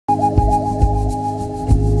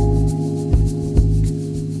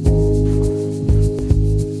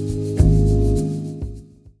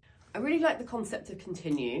like the concept of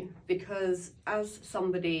continue because as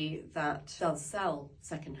somebody that does sell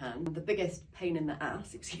secondhand, the biggest pain in the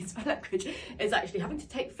ass, excuse my language, is actually having to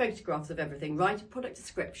take photographs of everything, write a product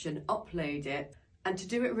description, upload it, and to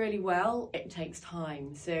do it really well, it takes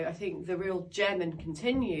time. So I think the real gem in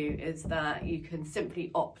continue is that you can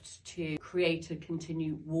simply opt to create a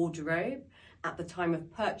continue wardrobe at the time of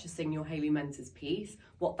purchasing your Hayley Menzies piece.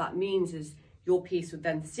 What that means is your piece would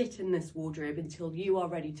then sit in this wardrobe until you are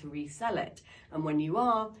ready to resell it. And when you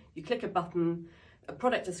are, you click a button, a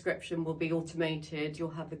product description will be automated,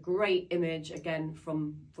 you'll have a great image again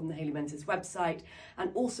from the Hayley Menzies website,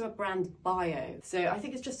 and also a brand bio. So I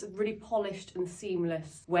think it's just a really polished and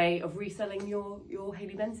seamless way of reselling your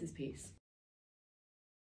Hayley Menzies piece.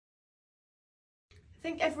 I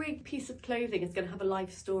think every piece of clothing is going to have a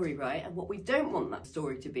life story, right? And what we don't want that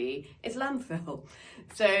story to be is landfill.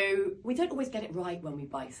 So we don't always get it right when we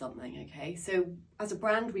buy something, okay? So as a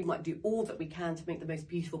brand, we might do all that we can to make the most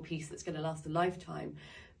beautiful piece that's going to last a lifetime.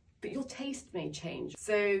 But your taste may change.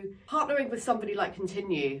 So partnering with somebody like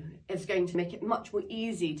Continue is going to make it much more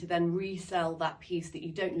easy to then resell that piece that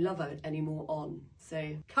you don't love it anymore on.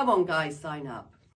 So come on guys, sign up.